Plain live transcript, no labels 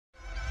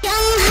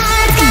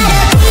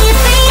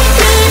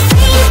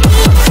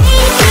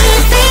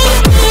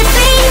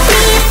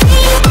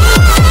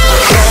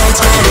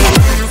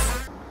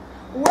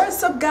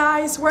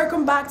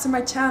welcome back to my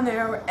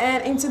channel,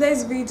 and in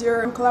today's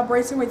video I'm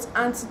collaborating with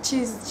Aunty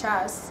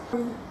Chizzy.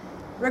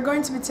 We're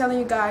going to be telling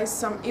you guys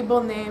some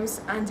Igbo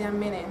names and their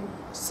meaning.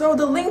 So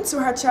the link to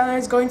her channel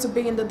is going to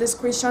be in the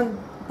description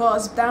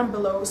box down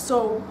below,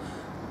 so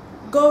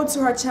go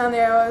to her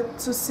channel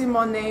to see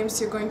more names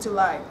you're going to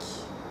like.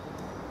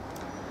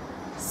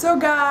 So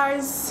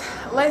guys,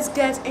 let's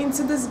get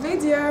into this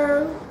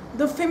video.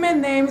 The female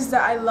names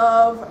that I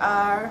love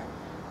are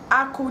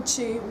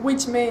Akuchi,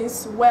 which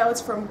means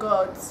wealth from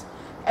God;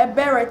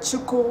 Ebere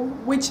Chukwu,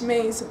 which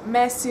means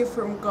mercy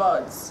from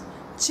God;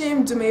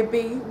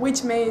 DUMEBI,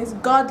 which means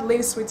God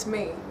lives with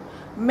me;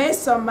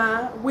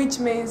 Mesoma, which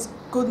means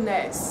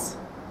goodness;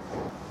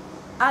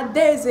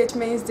 Adeze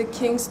means the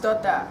king's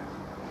daughter;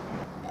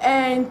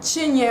 and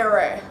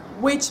Chinyere,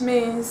 which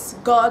means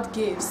God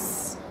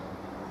gives.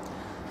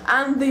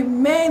 And the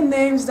main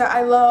names that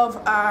I love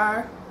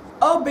are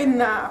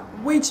Obinna,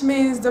 which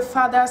means the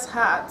father's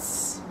heart;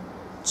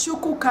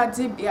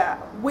 Chukwukadibia,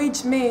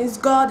 which means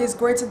God is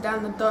greater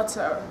than the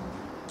daughter;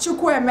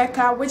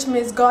 Chukwuemeka, which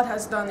means God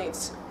has done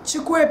it;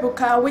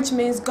 Chukwuebuka, which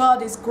means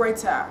God is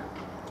greater;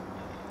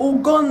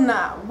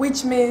 Ugonna,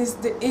 which means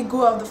the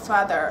ego of the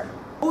father;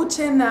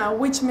 Uchenna,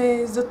 which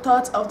means the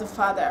thought of the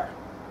father.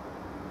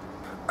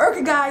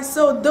 Okay guys,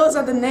 so those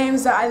are the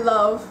names that I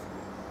love,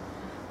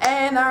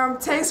 and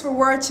thanks for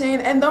watching,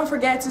 and don't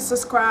forget to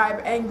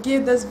subscribe and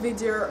give this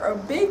video a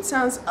big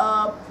thumbs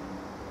up.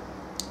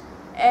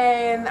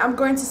 And I'm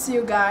going to see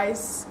you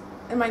guys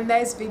in my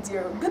next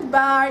video.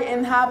 Goodbye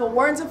and have a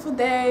wonderful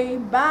day.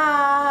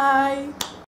 Bye.